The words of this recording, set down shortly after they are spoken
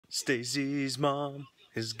Stacy's mom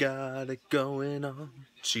has got it going on.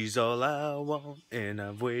 She's all I want, and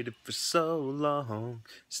I've waited for so long.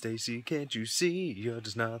 Stacy, can't you see you're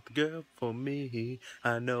just not the girl for me?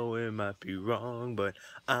 I know it might be wrong, but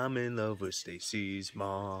I'm in love with Stacy's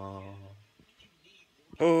mom.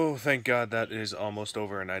 Oh, thank God that is almost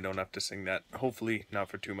over and I don't have to sing that. Hopefully not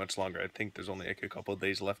for too much longer. I think there's only like a couple of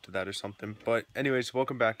days left to that or something. But anyways,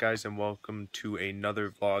 welcome back guys and welcome to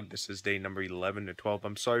another vlog. This is day number 11 or 12.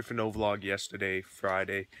 I'm sorry for no vlog yesterday,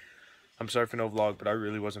 Friday. I'm sorry for no vlog, but I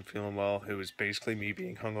really wasn't feeling well. It was basically me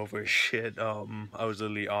being hungover as shit. I was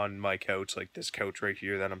literally on my couch, like this couch right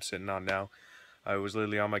here that I'm sitting on now. I was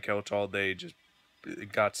literally on my couch all day, just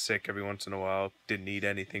got sick every once in a while, didn't eat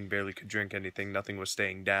anything, barely could drink anything, nothing was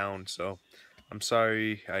staying down. So I'm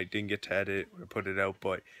sorry I didn't get to edit or put it out,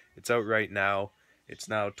 but it's out right now. It's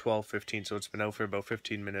now 12:15, so it's been out for about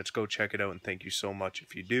 15 minutes. Go check it out and thank you so much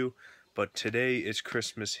if you do. But today is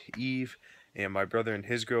Christmas Eve and my brother and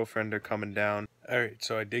his girlfriend are coming down. Alright,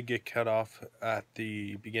 so I did get cut off at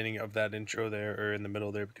the beginning of that intro there, or in the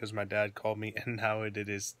middle there, because my dad called me, and now it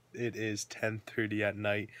is 10:30 at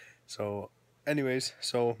night. So anyways,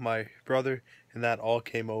 so my brother and that all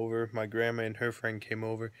came over. My grandma and her friend came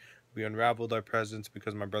over. We unraveled our presents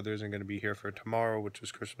because my brother isn't going to be here for tomorrow, which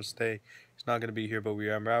is Christmas Day. He's not going to be here, but we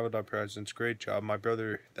unraveled our presents. Great job. My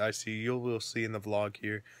brother, you will see in the vlog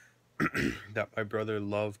here that my brother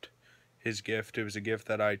loved his gift. It was a gift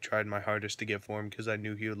that I tried my hardest to get for him because I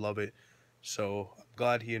knew he would love it. So I'm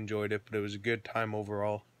glad he enjoyed it, but it was a good time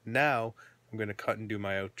overall. Now I'm going to cut and do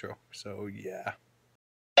my outro. So yeah.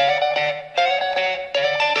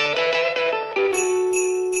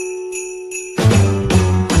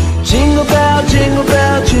 Jingle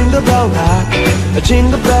bell, jingle bell rock. A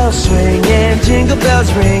jingle bell swing and jingle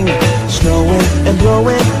bells ring. Snowing and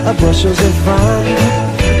blowing bushels of fun.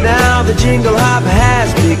 Now the jingle hop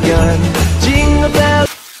has begun. Jingle bell.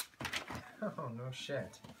 Oh, no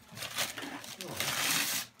shit.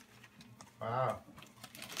 Wow.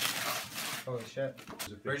 Holy shit.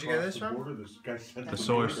 Where'd you get this from? The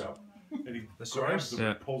source. The source?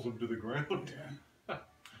 Yeah. Pulls him to the ground.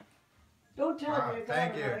 Don't tell Wow, me you got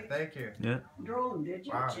thank it you, right. thank you. Yeah. Drone, did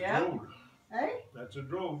you? Wow, Yeah. Drone. Hey? That's a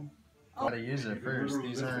drone. Gotta use it first. Literally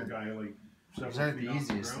These lift aren't. the guy like these several aren't the feet off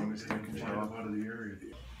easiest ground things to and fly control. him out of the area.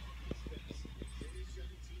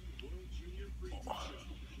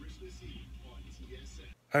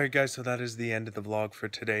 Alright guys, so that is the end of the vlog for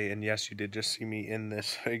today, and yes, you did just see me in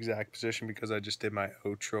this exact position because I just did my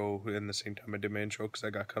outro in the same time I did my intro because I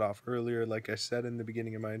got cut off earlier, like I said in the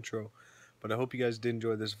beginning of my intro. But I hope you guys did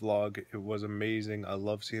enjoy this vlog. It was amazing. I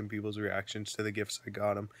love seeing people's reactions to the gifts I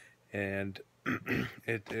got them, and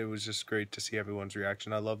it was just great to see everyone's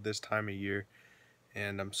reaction. I love this time of year,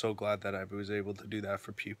 and I'm so glad that I was able to do that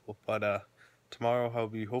for people. But tomorrow I'll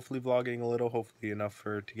be hopefully vlogging a litto, hopefully enough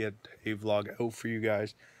to get a vlog out for you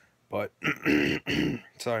guys. But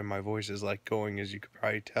sorry, my voice is like going, as you could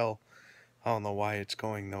probably tell. I don't know why it's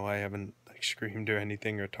going though. I haven't like screamed or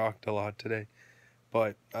anything or talked a lot today.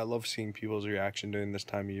 But I love seeing people's reaction during this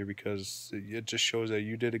time of year because it just shows that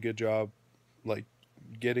you did a good job like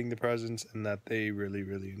getting the presents and that they really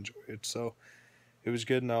enjoy it. So it was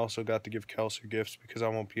good, and I also got to give Kelsey gifts because I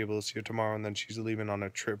won't be able to see her tomorrow, and then she's leaving on a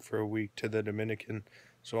trip for a week to the Dominican,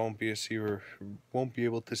 so I won't be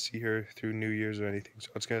able to see her through New Year's or anything.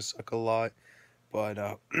 So it's gonna suck a lot, but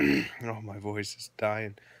oh, my voice is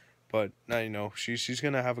dying. But you know, she's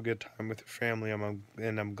gonna have a good time with her family.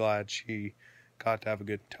 I'm glad she got to have a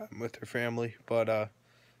good time with her family. But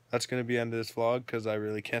that's gonna be the end of this vlog because I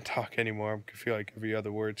really can't talk anymore. I feel like every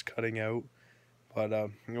other word's cutting out. But I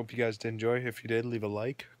hope you guys did enjoy. If you did, leave a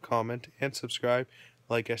like, comment, and subscribe.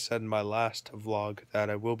 Like I said in my last vlog, that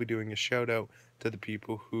I will be doing a shout out to the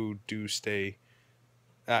people who do stay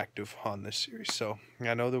active on this series. So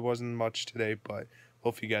I know there wasn't much today, but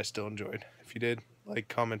hope you guys still enjoyed. If you did, like,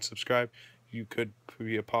 comment, subscribe. You could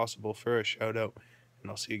be possible for a shout out. And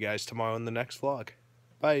I'll see you guys tomorrow in the next vlog.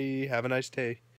 Bye. Have a nice day.